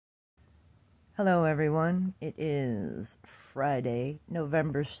Hello everyone, it is Friday,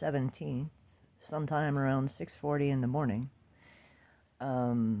 November 17th, sometime around 6:40 in the morning.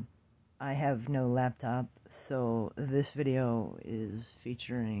 I have no laptop, so this video is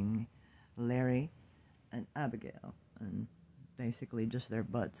featuring Larry and Abigail, and basically just their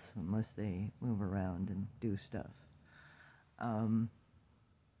butts, unless they move around and do stuff.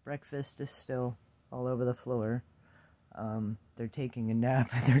 Breakfast is still all over the floor. They're taking a nap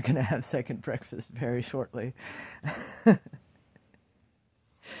and they're gonna have second breakfast very shortly.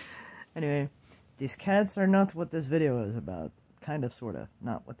 Anyway, these cats are not what this video is about. Kind of, sorta,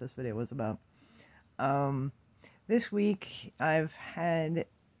 not what this video was about. This week I've had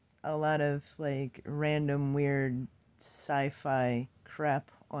a lot of, like, random weird sci-fi crap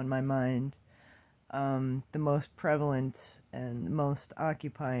on my mind. The most prevalent and most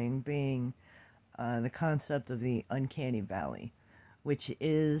occupying being the concept of the uncanny valley, which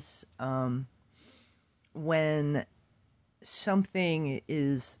is when something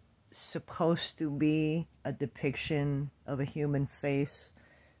is supposed to be a depiction of a human face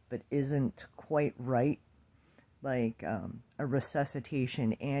but isn't quite right, like a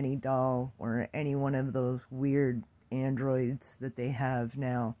resuscitation Annie doll or any one of those weird androids that they have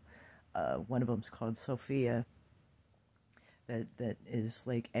now. One of them's called Sophia. That is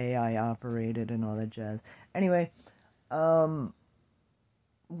like AI operated and all that jazz. Anyway, one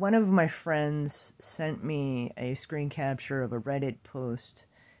of my friends sent me a screen capture of a Reddit post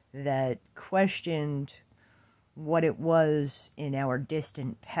that questioned what it was in our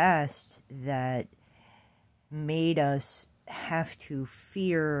distant past that made us have to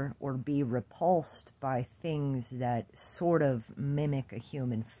fear or be repulsed by things that sort of mimic a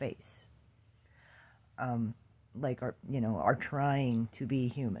human face. Like are trying to be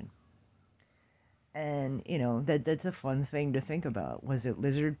human. And, that's a fun thing to think about. Was it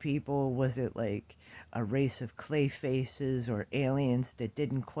lizard people? Was it, like, a race of clay faces or aliens that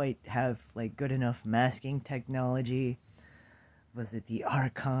didn't quite have, like, good enough masking technology? Was it the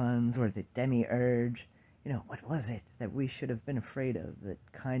Archons or the Demiurge? What was it that we should have been afraid of that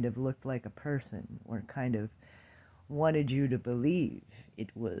kind of looked like a person or kind of wanted you to believe it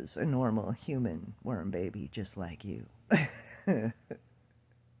was a normal human worm baby just like you?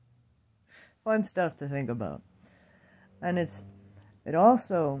 Fun stuff to think about. And it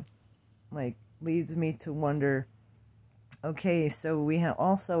also, like, leads me to wonder, okay, so we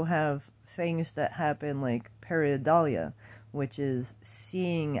also have things that happen like pareidolia, which is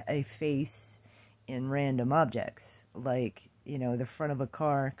seeing a face in random objects. Like, the front of a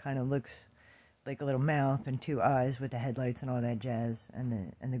car kind of looks like a little mouth and two eyes with the headlights and all that jazz,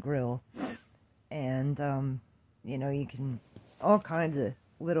 and the grill. And, you can, all kinds of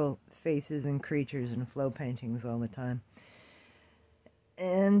little faces and creatures and flow paintings all the time.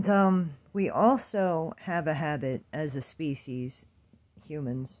 And, we also have a habit as a species,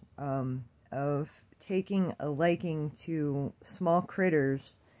 humans, of taking a liking to small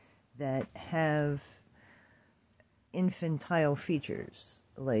critters that have infantile features,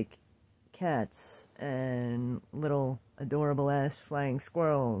 like cats and little adorable ass flying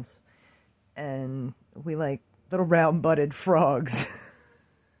squirrels, and we like little round-butted frogs.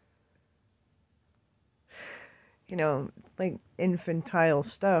 Like infantile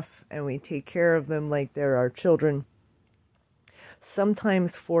stuff, and we take care of them like they're our children,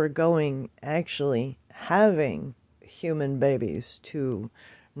 sometimes foregoing actually having human babies to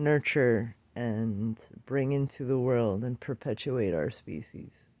nurture and bring into the world and perpetuate our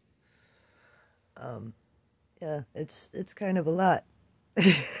species. Yeah, it's kind of a lot.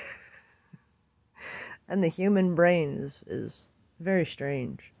 And the human brain is very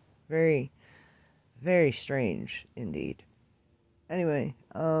strange. Very, very strange indeed. Anyway,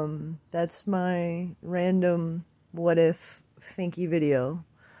 that's my random what if thinky video.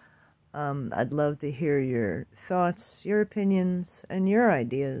 I'd love to hear your thoughts, your opinions, and your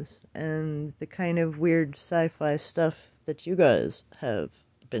ideas, and the kind of weird sci-fi stuff that you guys have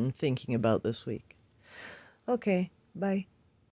been thinking about this week. Okay, bye.